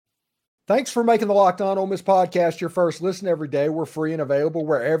Thanks for making the Locked On Ole Miss podcast your first listen every day. We're free and available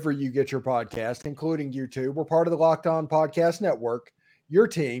wherever you get your podcast, including YouTube. We're part of the Locked On Podcast Network, your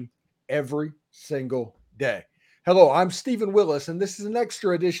team every single day. Hello, I'm Stephen Willis, and this is an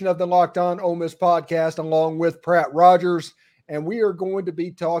extra edition of the Locked On Ole Miss podcast along with Pratt Rogers, and we are going to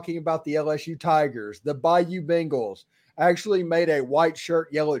be talking about the LSU Tigers, the Bayou Bengals. I actually made a white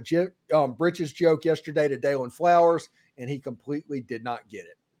shirt, yellow britches joke yesterday to Dalen Flowers, and he completely did not get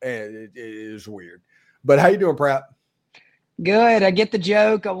it. And it is weird. But how you doing, Pratt? Good. I get the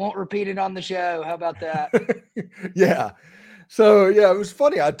joke. I won't repeat it on the show. How about that? Yeah. So yeah, it was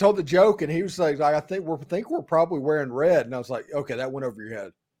funny. I told the joke, and he was like, "I think we're probably wearing red," and I was like, "Okay, that went over your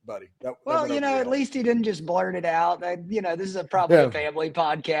head, buddy." At least he didn't just blurt it out. This is probably a family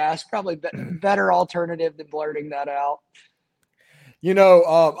podcast. Probably better alternative than blurting that out.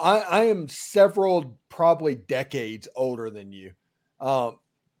 I am several probably decades older than you.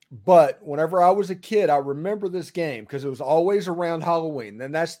 But whenever I was a kid, I remember this game because it was always around Halloween.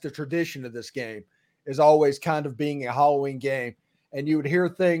 And that's the tradition of this game, is always kind of being a Halloween game. And you would hear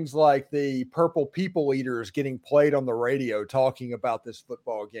things like the Purple People Eaters getting played on the radio talking about this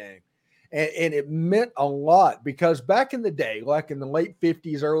football game. And it meant a lot because back in the day, like in the late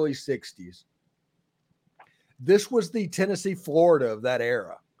 50s, early 60s, this was the Tennessee, Florida of that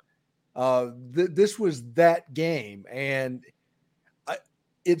era. This was that game. And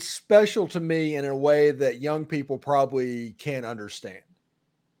it's special to me in a way that young people probably can't understand.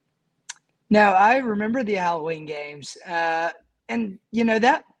 No, I remember the Halloween games. And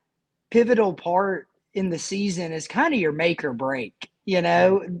that pivotal part in the season is kind of your make or break.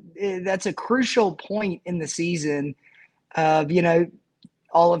 That's a crucial point in the season of,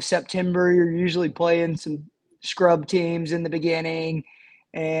 all of September, you're usually playing some scrub teams in the beginning.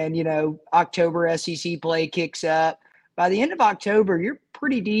 And, October SEC play kicks up. By the end of October, you're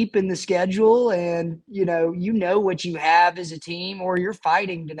pretty deep in the schedule, and you know what you have as a team, or you're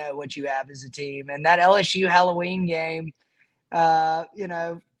fighting to know what you have as a team. And that LSU Halloween game,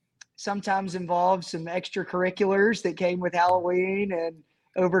 sometimes involves some extracurriculars that came with Halloween and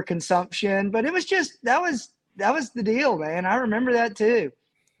overconsumption. But it was just that was the deal, man. I remember that too.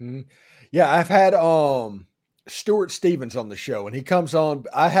 Mm-hmm. Yeah, I've had Stuart Stevens on the show, and he comes on.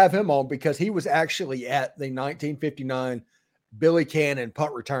 I have him on because he was actually at the 1959 Billy Cannon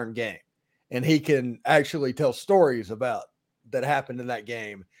punt return game, and he can actually tell stories about that happened in that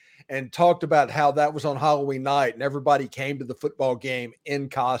game, and talked about how that was on Halloween night, and everybody came to the football game in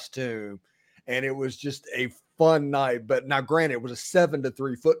costume, and it was just a fun night. But now, granted, it was a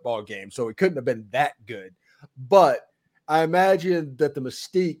 7-3 football game, so it couldn't have been that good, but I imagine that the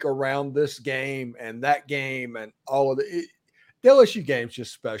mystique around this game and that game and all of the LSU game's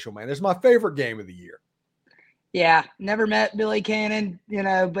just special, man. It's my favorite game of the year. Yeah, never met Billy Cannon,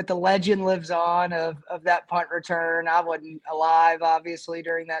 but the legend lives on of that punt return. I wasn't alive, obviously,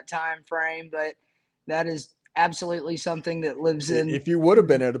 during that time frame, but that is absolutely something that lives in. If you would have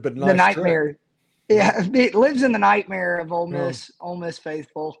been, it would have been nice the nightmare. Trip. Yeah, it lives in the nightmare of Ole Miss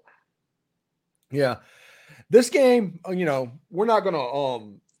faithful. Yeah. This game, we're not going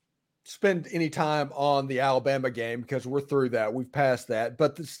to spend any time on the Alabama game because we're through that. We've passed that.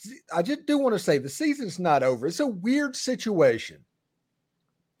 But I just do want to say the season's not over. It's a weird situation.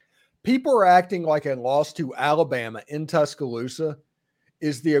 People are acting like a loss to Alabama in Tuscaloosa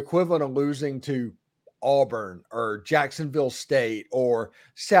is the equivalent of losing to Auburn or Jacksonville State or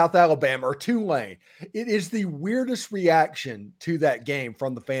South Alabama or Tulane. It is the weirdest reaction to that game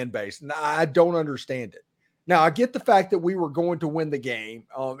from the fan base. And I don't understand it. Now, I get the fact that we were going to win the game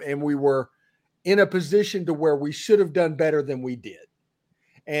and we were in a position to where we should have done better than we did.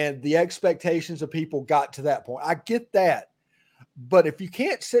 And the expectations of people got to that point. I get that. But if you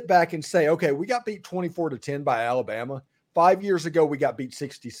can't sit back and say, okay, we got beat 24-10 by Alabama. 5 years ago, we got beat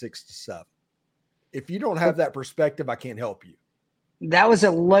 66-7. If you don't have that perspective, I can't help you. That was a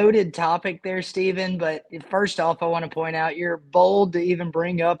loaded topic there, Stephen. But first off, I want to point out you're bold to even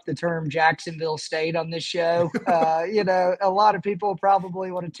bring up the term Jacksonville State on this show. A lot of people probably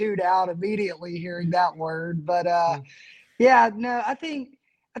want to tune out immediately hearing that word. But I think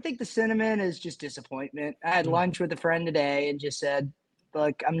the sentiment is just disappointment. I had lunch with a friend today and just said,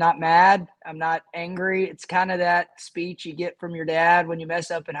 look, I'm not mad. I'm not angry. It's kind of that speech you get from your dad when you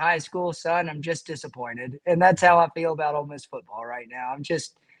mess up in high school. Son, I'm just disappointed. And that's how I feel about Ole Miss football right now. I'm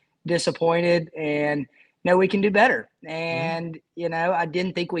just disappointed and know we can do better. And, I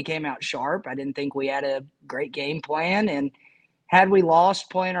didn't think we came out sharp. I didn't think we had a great game plan. And had we lost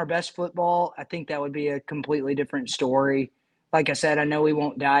playing our best football, I think that would be a completely different story. Like I said, I know we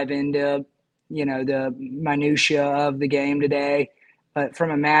won't dive into, the minutia of the game today. But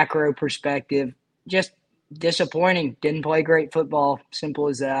from a macro perspective, just disappointing. Didn't play great football. Simple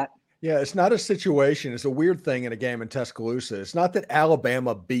as that. Yeah, it's not a situation. It's a weird thing in a game in Tuscaloosa. It's not that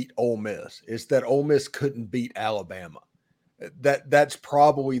Alabama beat Ole Miss. It's that Ole Miss couldn't beat Alabama. That's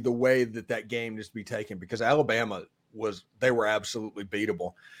probably the way that game needs to be taken, because Alabama they were absolutely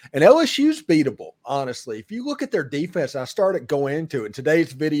beatable, and LSU's beatable. Honestly, if you look at their defense, I started going into it in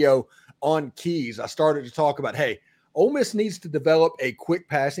today's video on keys. I started to talk about, hey, Ole Miss needs to develop a quick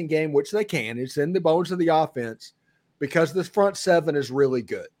passing game, which they can. It's in the bones of the offense, because this front seven is really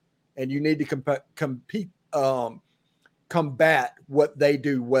good, and you need to combat what they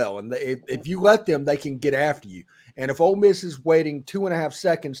do well. And if you let them, they can get after you. And if Ole Miss is waiting 2.5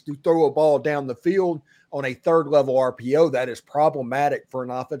 seconds to throw a ball down the field on a third level RPO, that is problematic for an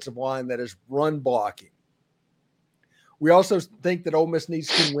offensive line that is run blocking. We also think that Ole Miss needs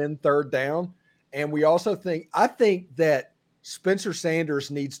to win third down. And I think that Spencer Sanders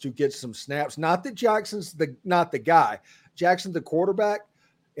needs to get some snaps. Not that Jackson's not the guy. Jackson's the quarterback,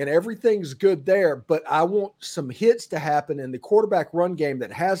 and everything's good there, but I want some hits to happen in the quarterback run game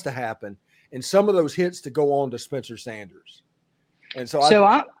that has to happen, and some of those hits to go on to Spencer Sanders. And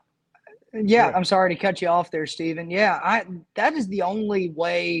I'm sorry to cut you off there, Steven. Yeah, that is the only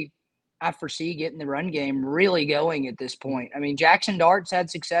way I foresee getting the run game really going at this point. I mean, Jackson Dart's had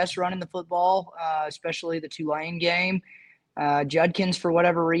success running the football, especially the Tulane game. Judkins, for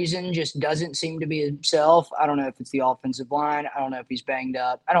whatever reason, just doesn't seem to be himself. I don't know if it's the offensive line. I don't know if he's banged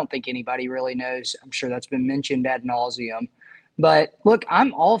up. I don't think anybody really knows. I'm sure that's been mentioned ad nauseum. But look,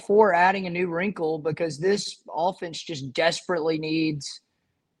 I'm all for adding a new wrinkle, because this offense just desperately needs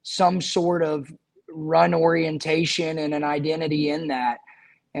some sort of run orientation and an identity in that.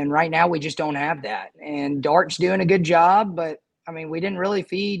 And right now we just don't have that. And Dart's doing a good job, but I mean, we didn't really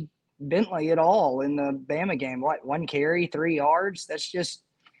feed Bentley at all in the Bama game. What, 1 carry, 3 yards? That's just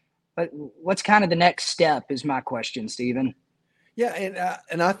 – but what's kind of the next step is my question, Steven. Yeah,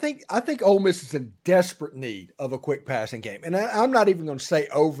 and I think Ole Miss is in desperate need of a quick passing game. And I'm not even going to say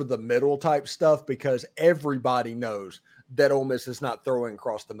over the middle type stuff, because everybody knows that Ole Miss is not throwing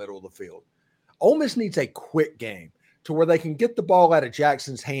across the middle of the field. Ole Miss needs a quick game to where they can get the ball out of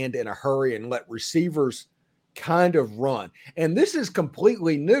Jackson's hand in a hurry and let receivers kind of run. And this is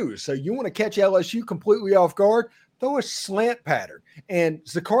completely new. So you want to catch LSU completely off guard, throw a slant pattern. And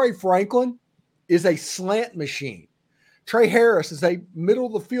Zachary Franklin is a slant machine. Trey Harris is a middle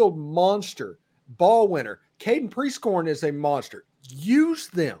of the field monster, ball winner. Caden Prieskorn is a monster. Use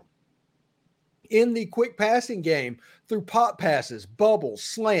them in the quick passing game through pop passes, bubbles,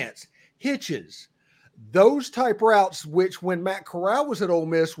 slants, hitches, those type routes, which when Matt Corral was at Ole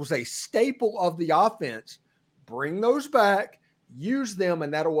Miss was a staple of the offense. Bring those back, use them,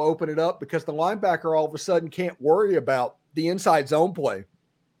 and that'll open it up, because the linebacker all of a sudden can't worry about the inside zone play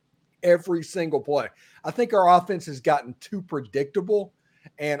every single play. I think our offense has gotten too predictable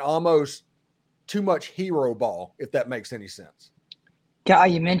and almost too much hero ball, if that makes any sense. Kyle,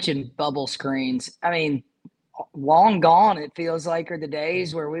 you mentioned bubble screens. I mean, long gone, it feels like, are the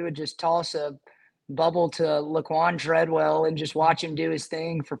days where we would just toss a bubble to Laquan Treadwell and just watch him do his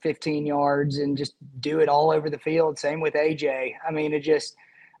thing for 15 yards and just do it all over the field. Same with AJ. I mean,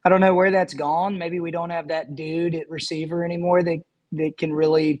 I don't know where that's gone. Maybe we don't have that dude at receiver anymore that can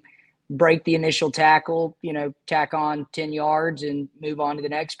really break the initial tackle, tack on 10 yards and move on to the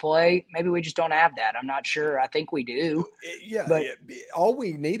next play. Maybe we just don't have that. I'm not sure. I think we do. Yeah. But all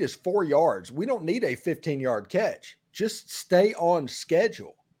we need is 4 yards. We don't need a 15-yard catch. Just stay on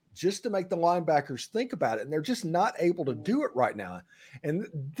schedule, just to make the linebackers think about it. And they're just not able to do it right now. And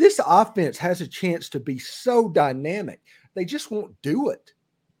this offense has a chance to be so dynamic. They just won't do it.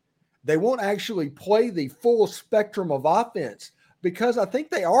 They won't actually play the full spectrum of offense, because I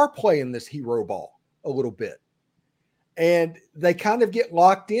think they are playing this hero ball a little bit. And they kind of get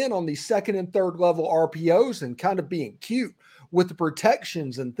locked in on the second and third level RPOs and kind of being cute with the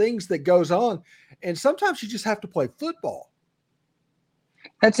protections and things that goes on. And sometimes you just have to play football.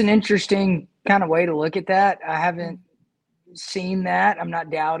 That's an interesting kind of way to look at that. I haven't seen that. I'm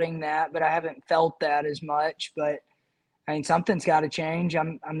not doubting that, but I haven't felt that as much. But I mean, something's got to change.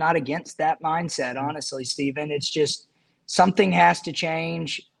 I'm not against that mindset, honestly, Steven. It's just something has to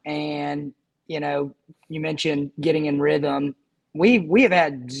change. And, you mentioned getting in rhythm. We have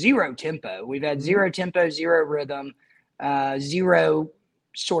had zero tempo. We've had zero tempo, zero rhythm, zero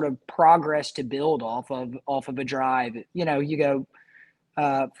sort of progress to build off of a drive. You go,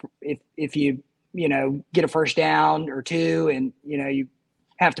 if you get a first down or two and you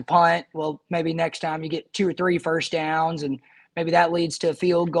have to punt, well, maybe next time you get 2 or 3 first downs and maybe that leads to a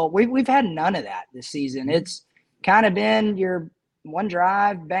field goal. We've had none of that this season. It's kind of been your one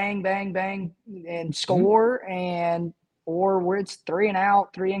drive, bang, bang, bang, and Mhm. score, or where it's 3 and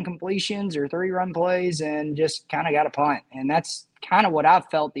out, 3 incompletions, or 3 run plays, and just kind of got a punt. And that's kind of what I've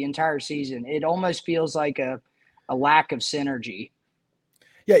felt the entire season. It almost feels like a lack of synergy.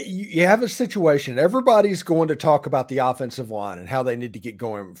 Yeah, you have a situation. Everybody's going to talk about the offensive line and how they need to get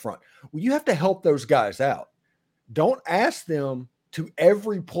going in front. Well, you have to help those guys out. Don't ask them to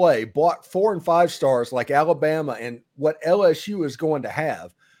every play block 4 and 5 stars like Alabama and what LSU is going to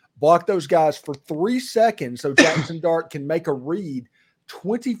have. Block those guys for 3 seconds so Jackson Dart can make a read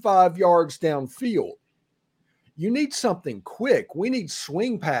 25 yards downfield. You need something quick. We need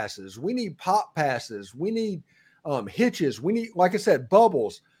swing passes. We need pop passes. We need hitches. We need, like I said,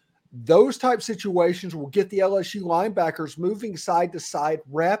 bubbles. Those type situations will get the LSU linebackers moving side to side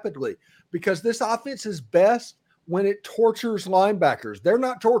rapidly because this offense is best when it tortures linebackers. They're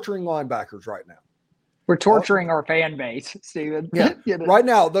not torturing linebackers right now. We're torturing our fan base, Steven. Yeah. You know? Right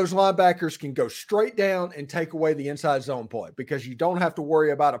now, those linebackers can go straight down and take away the inside zone play because you don't have to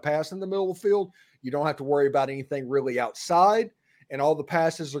worry about a pass in the middle of the field. You don't have to worry about anything really outside, and all the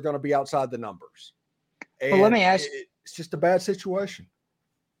passes are going to be outside the numbers. Well, let And me ask. it's just a bad situation.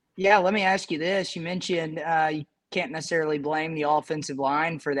 Yeah, let me ask you this. You mentioned you can't necessarily blame the offensive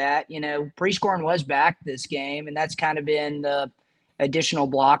line for that. Prescorn was back this game, and that's kind of been the additional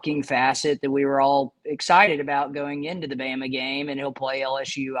blocking facet that we were all excited about going into the Bama game, and he'll play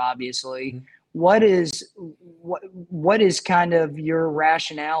LSU, obviously. Mhm. What is kind of your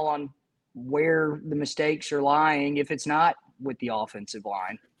rationale on where the mistakes are lying if it's not with the offensive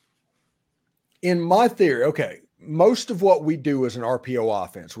line? In my theory, okay, most of what we do is an RPO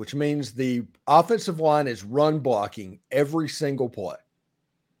offense, which means the offensive line is run blocking every single play.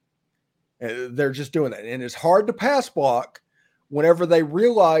 They're just doing that. And it's hard to pass block whenever they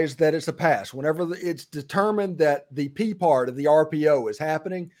realize that it's a pass. Whenever it's determined that the P part of the RPO is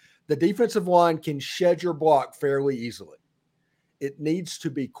happening, the defensive line can shed your block fairly easily. It needs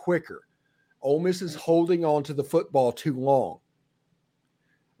to be quicker. Ole Miss is holding on to the football too long.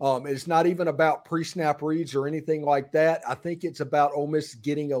 It's not even about pre-snap reads or anything like that. I think it's about Ole Miss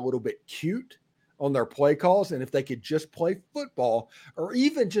getting a little bit cute on their play calls. And if they could just play football or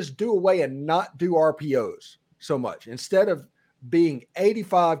even just do away and not do RPOs so much, instead of being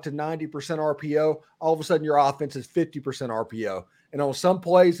 85 to 90% RPO, all of a sudden your offense is 50% RPO. And on some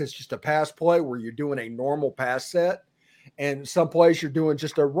plays, it's just a pass play where you're doing a normal pass set. And some plays you're doing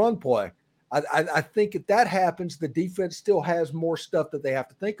just a run play. I think if that happens, the defense still has more stuff that they have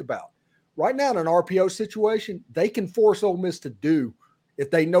to think about. Right now, in an RPO situation, they can force Ole Miss to do,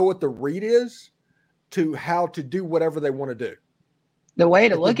 if they know what the read is, to how to do whatever they want to do. The way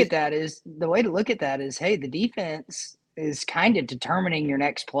to look at that is hey, the defense is kind of determining your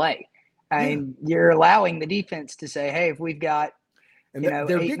next play. And you're allowing the defense to say, hey, if we've got and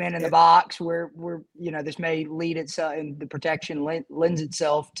 8 men in the box, we're this may lead itself, and the protection lends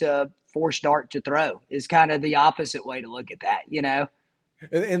itself to force dart to throw is kind of the opposite way to look at that.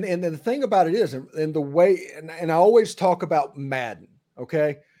 And the thing about it is, and the way, and I always talk about Madden,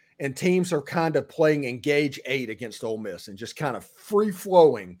 okay? And teams are kind of playing engage 8 against Ole Miss and just kind of free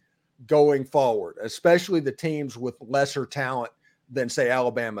flowing going forward, especially the teams with lesser talent than, say,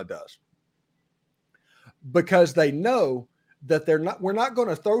 Alabama does. Because they know that we're not going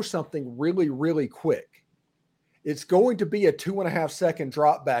to throw something really, really quick. It's going to be a 2.5-second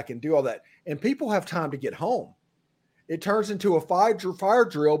drop back and do all that. And people have time to get home. It turns into a fire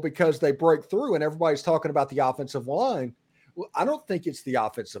drill because they break through and everybody's talking about the offensive line. Well, I don't think it's the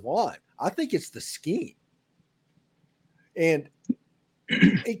offensive line. I think it's the scheme. And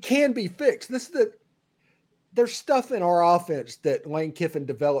it can be fixed. There's stuff in our offense that Lane Kiffin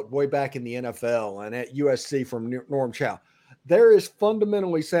developed way back in the NFL and at USC from Norm Chow. There is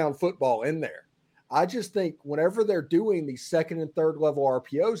fundamentally sound football in there. I just think whenever they're doing these second and third level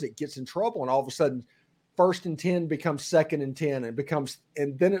RPOs, it gets in trouble. And all of a sudden, 1st and 10 becomes 2nd and 10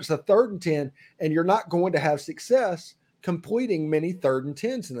 and then it's a 3rd and 10. And you're not going to have success completing many 3rd and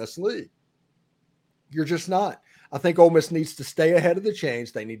 10s in this league. You're just not. I think Ole Miss needs to stay ahead of the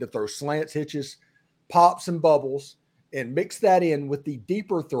chains. They need to throw slants, hitches, pops, and bubbles and mix that in with the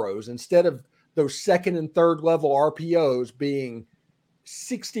deeper throws instead of those 2nd and 3rd level RPOs being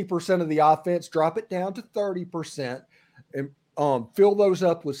 60% of the offense. Drop it down to 30% and fill those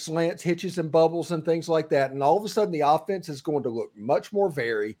up with slants, hitches, and bubbles and things like that. And all of a sudden, the offense is going to look much more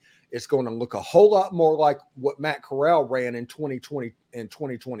varied. It's going to look a whole lot more like what Matt Corral ran in 2020 and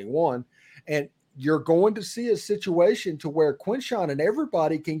 2021. And you're going to see a situation to where Quinshon and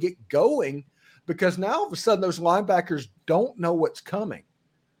everybody can get going because now all of a sudden those linebackers don't know what's coming.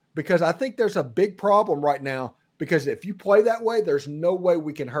 Because I think there's a big problem right now because if you play that way, there's no way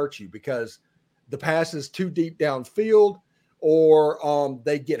we can hurt you because the pass is too deep downfield or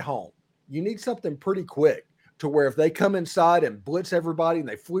they get home. You need something pretty quick to where if they come inside and blitz everybody and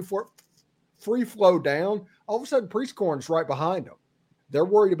they free flow down, all of a sudden Priestcorn's right behind them. They're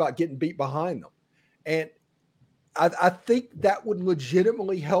worried about getting beat behind them. And I think that would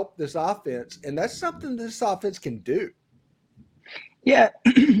legitimately help this offense, and that's something this offense can do. Yeah,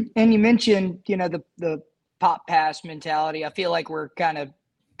 and you mentioned, the pop pass mentality. I feel like we're kind of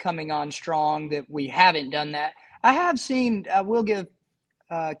coming on strong that we haven't done that. I have seen, I will give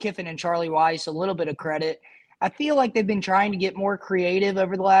Kiffin and Charlie Weiss a little bit of credit. I feel like they've been trying to get more creative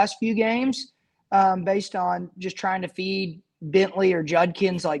over the last few games based on just trying to feed Bentley or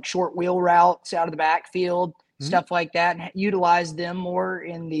Judkins like short wheel routes out of the backfield, stuff like that, and utilize them more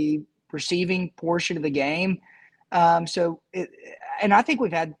in the receiving portion of the game. And I think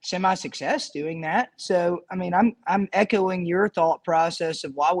we've had semi-success doing that. So, I mean, I'm echoing your thought process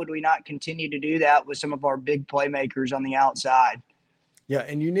of why would we not continue to do that with some of our big playmakers on the outside? Yeah,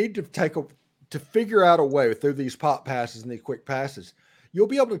 and you need to figure out a way through these pop passes and these quick passes. You'll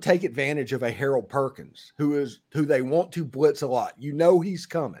be able to take advantage of a Harold Perkins who they want to blitz a lot. You know he's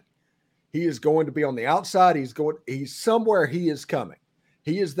coming. He is going to be on the outside. He's somewhere he is coming.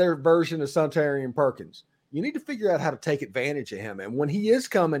 He is their version of Suntarian Perkins. You need to figure out how to take advantage of him. And when he is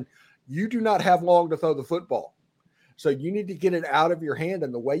coming, you do not have long to throw the football. So you need to get it out of your hand.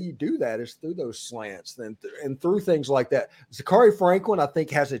 And the way you do that is through those slants and through things like that. Zachary Franklin, I think,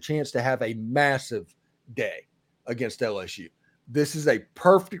 has a chance to have a massive day against LSU. This is a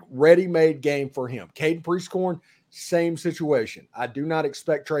perfect ready-made game for him. Caden Priestcorn, same situation. I do not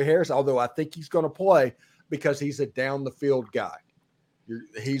expect Trey Harris, although I think he's going to play because he's a down-the-field guy.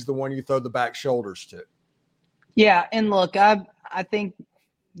 He's the one you throw the back shoulders to. Yeah, and look, I think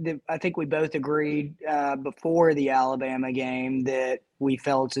we both agreed before the Alabama game that we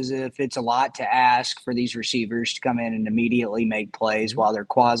felt as if it's a lot to ask for these receivers to come in and immediately make plays while they're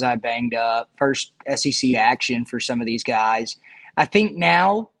quasi banged up. First SEC action for some of these guys. I think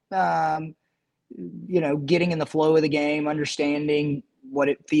now, getting in the flow of the game, understanding what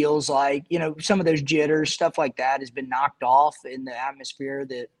it feels like, some of those jitters, stuff like that has been knocked off in the atmosphere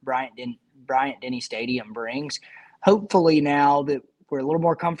that Bryant-Denny Stadium brings. Hopefully now that we're a little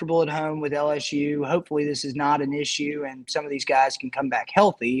more comfortable at home with LSU, hopefully this is not an issue and some of these guys can come back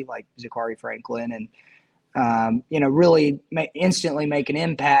healthy like Zachary Franklin and, really instantly make an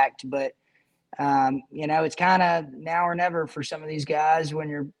impact. But, it's kind of now or never for some of these guys when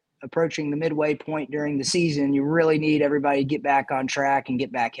you're approaching the midway point during the season. You really need everybody to get back on track and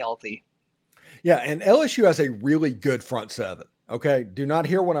get back healthy. Yeah, and LSU has a really good front seven. Okay, do not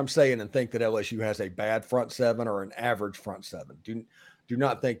hear what I'm saying and think that LSU has a bad front seven or an average front seven. Do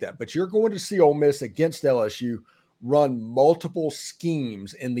not think that. But you're going to see Ole Miss against LSU run multiple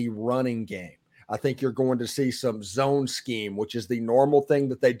schemes in the running game. I think you're going to see some zone scheme, which is the normal thing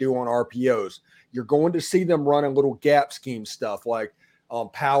that they do on RPOs. You're going to see them run a little gap scheme stuff like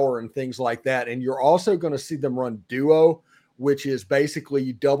power and things like that. And you're also going to see them run duo, which is basically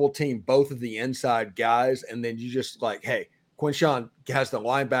you double team both of the inside guys. And then you just like, hey, Quinshawn has the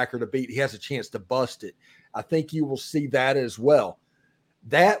linebacker to beat. He has a chance to bust it. I think you will see that as well.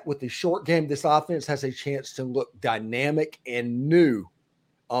 That with the short game, this offense has a chance to look dynamic and new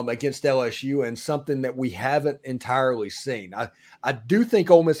against LSU and something that we haven't entirely seen. I do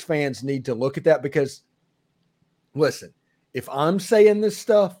think Ole Miss fans need to look at that because, listen, if I'm saying this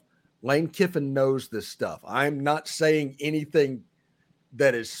stuff, Lane Kiffin knows this stuff. I'm not saying anything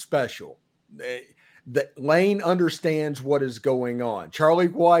that is special. That Lane understands what is going on. Charlie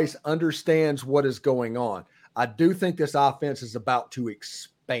Weiss understands what is going on. I do think this offense is about to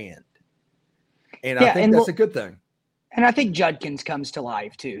expand. And I think that's a good thing. And I think Judkins comes to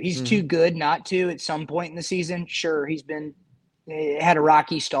life too. He's too good not to at some point in the season. Sure, had a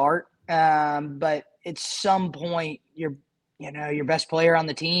rocky start. But at some point your best player on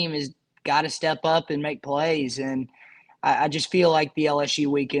the team has got to step up and make plays. And I just feel like the LSU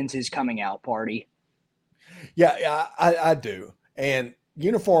weekends is coming out party. Yeah, I do. And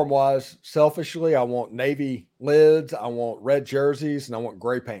uniform-wise, selfishly, I want navy lids, I want red jerseys, and I want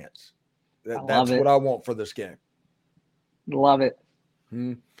gray pants. That's what I want for this game. Love it.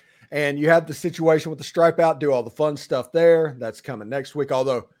 And you have the situation with the stripe out, do all the fun stuff there. That's coming next week.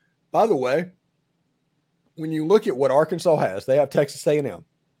 Although, by the way, when you look at what Arkansas has, they have Texas A&M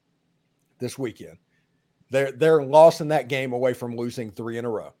this weekend. They're lost in that game away from losing 3 in a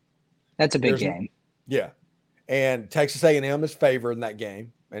row. That's a big game. Yeah. And Texas A&M is favored in that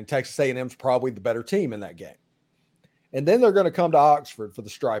game, and Texas A&M is probably the better team in that game. And then they're going to come to Oxford for the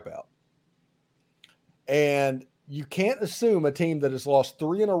stripe out. And you can't assume a team that has lost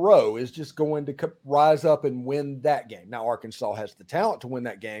 3 in a row is just going to rise up and win that game. Now, Arkansas has the talent to win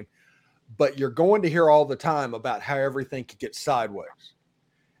that game, but you're going to hear all the time about how everything could get sideways.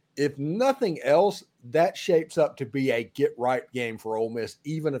 If nothing else, that shapes up to be a get-right game for Ole Miss,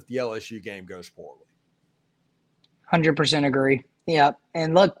 even if the LSU game goes poorly. 100% agree. Yeah,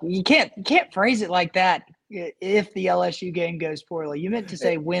 and look, you can't phrase it like that. If the LSU game goes poorly, you meant to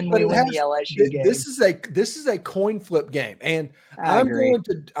say when we win the LSU game. This is a coin flip game, and I agree.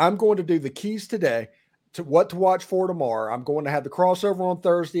 I'm going to do the keys today to what to watch for tomorrow. I'm going to have the crossover on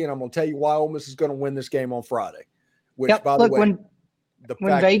Thursday, and I'm going to tell you why Ole Miss is going to win this game on Friday. Which, by the way,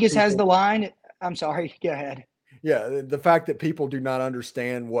 when Vegas has the line, I'm sorry, go ahead. Yeah, the fact that people do not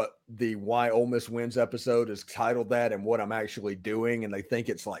understand what the Why Ole Miss Wins episode is titled that and what I'm actually doing, and they think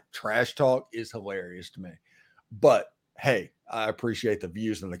it's like trash talk is hilarious to me. But hey, I appreciate the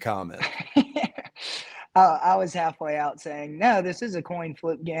views in the comments. I was halfway out saying, no, this is a coin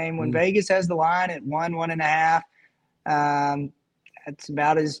flip game. When Vegas has the line at 1.5, that's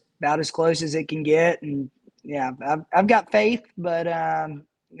about as close as it can get. And yeah, I've got faith, but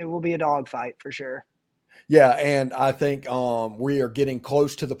it will be a dogfight for sure. Yeah, and I think we are getting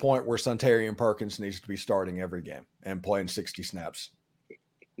close to the point where Suntarian Perkins needs to be starting every game and playing 60 snaps.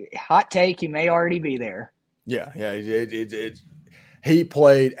 Hot take, he may already be there. Yeah, he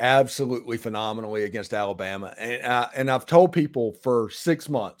played absolutely phenomenally against Alabama, and I've told people for 6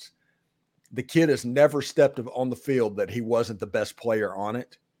 months, the kid has never stepped on the field that he wasn't the best player on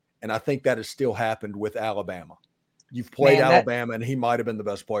it, and I think that has still happened with Alabama. You've played Alabama, and he might have been the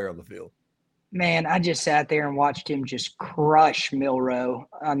best player on the field. Man, I just sat there and watched him just crush Milroe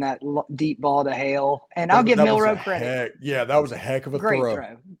on that deep ball to Hale. And I'll give Milroe credit. Yeah, that was a heck of a great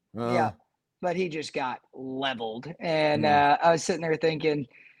throw. Yeah, but he just got leveled. And I was sitting there thinking,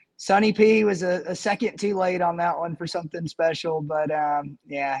 Sonny P was a second too late on that one for something special. But,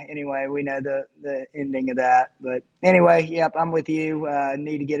 yeah, anyway, we know the ending of that. But anyway, yep, I'm with you.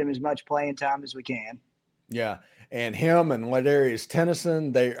 Need to get him as much playing time as we can. Yeah. And him and Ladarius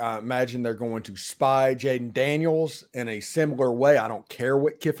Tennyson, they imagine they're going to spy Jaden Daniels in a similar way. I don't care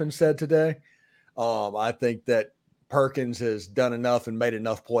what Kiffin said today. I think that Perkins has done enough and made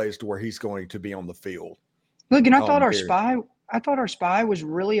enough plays to where he's going to be on the field. Look, and I thought our spy was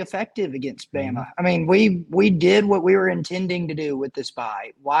really effective against Bama. I mean, we did what we were intending to do with the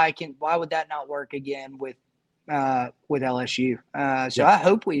spy. Why would that not work again with LSU? So I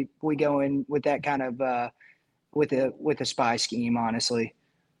hope we go in with that kind of with a spy scheme, honestly.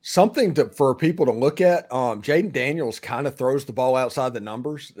 Something for people to look at. Jaden Daniels kind of throws the ball outside the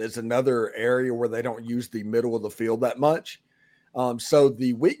numbers. It's another area where they don't use the middle of the field that much. So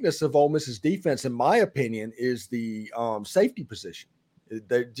the weakness of Ole Miss's defense, in my opinion, is the safety position.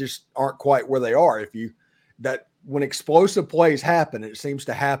 They just aren't quite where they are. When explosive plays happen, it seems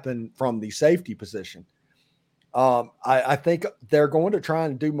to happen from the safety position. I think they're going to try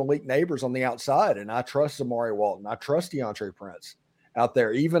and do Malik Neighbors on the outside, and I trust Amari Walton. I trust DeAndre Prince out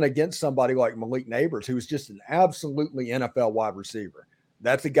there, even against somebody like Malik Neighbors, who's just an absolutely NFL wide receiver.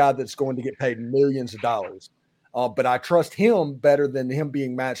 That's a guy that's going to get paid millions of dollars. But I trust him better than him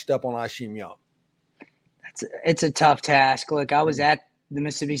being matched up on Isheem Young. It's a tough task. Look, I was at the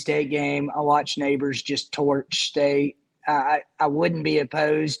Mississippi State game. I watched Neighbors just torch State. I wouldn't be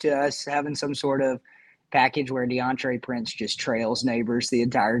opposed to us having some sort of package where DeAndre Prince just trails Neighbors the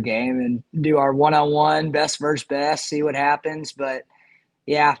entire game and do our one-on-one best versus best, see what happens. But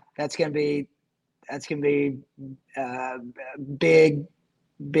yeah, that's gonna be a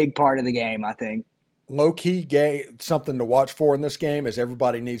big part of the game, I think. Low-key game, something to watch for in this game is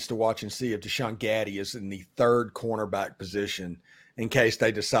everybody needs to watch and see if Deshaun Gaddy is in the third cornerback position in case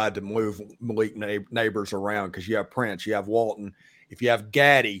they decide to move Malik Neighbors around, because you have Prince, you have Walton. If you have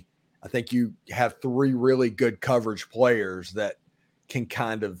Gaddy, I think you have 3 really good coverage players that can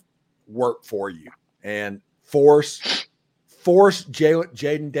kind of work for you and force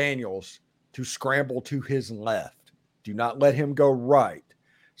Jaden Daniels to scramble to his left. Do not let him go right.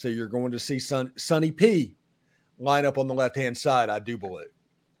 So you're going to see Sonny P line up on the left-hand side, I do believe.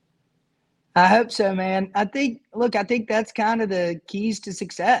 I hope so, man. I think that's kind of the keys to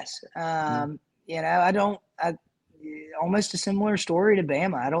success. Almost a similar story to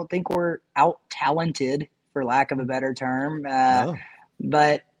Bama. I don't think we're out-talented, for lack of a better term,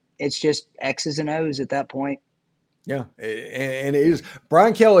 but it's just X's and O's at that point. Yeah, and it is.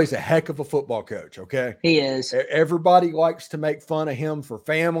 Brian Kelly's a heck of a football coach, okay? He is. Everybody likes to make fun of him for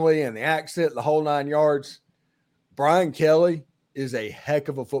family and the accent, the whole 9 yards. Brian Kelly is a heck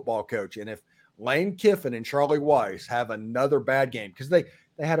of a football coach, and if Lane Kiffin and Charlie Weiss have another bad game, because they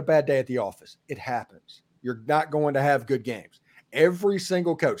had a bad day at the office, it happens. You're not going to have good games. Every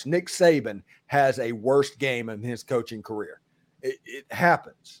single coach, Nick Saban, has a worst game in his coaching career. It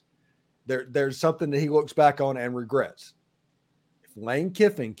happens. There's something that he looks back on and regrets. If Lane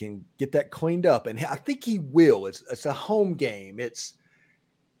Kiffin can get that cleaned up, and I think he will. It's a home game. It's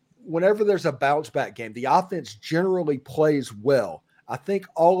whenever there's a bounce back game, the offense generally plays well. I think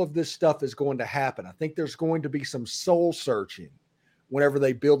all of this stuff is going to happen. I think there's going to be some soul searching whenever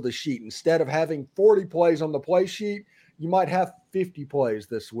they build the sheet. Instead of having 40 plays on the play sheet, you might have 50 plays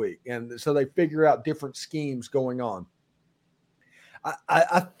this week. And so they figure out different schemes going on.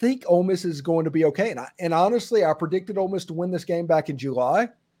 I think Ole Miss is going to be okay. And honestly, I predicted Ole Miss to win this game back in July.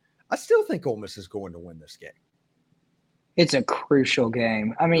 I still think Ole Miss is going to win this game. It's a crucial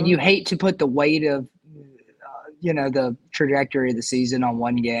game. I mean, you hate to put the weight of, the trajectory of the season on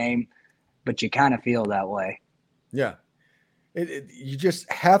one game, but you kind of feel that way. Yeah. You just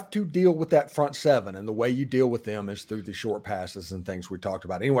have to deal with that front seven, and the way you deal with them is through the short passes and things we talked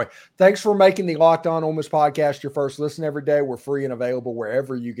about. Anyway, thanks for making the Locked On Ole Miss podcast your first listen every day. We're free and available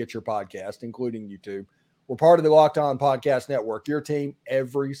wherever you get your podcast, including YouTube. We're part of the Locked On Podcast Network, your team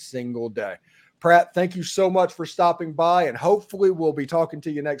every single day. Pratt, thank you so much for stopping by, and hopefully we'll be talking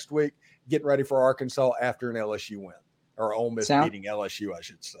to you next week, getting ready for Arkansas after an LSU win, or Ole Miss beating LSU, I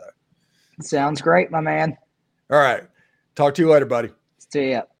should say. Sounds great, my man. All right. Talk to you later, buddy.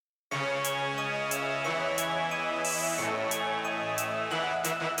 See ya.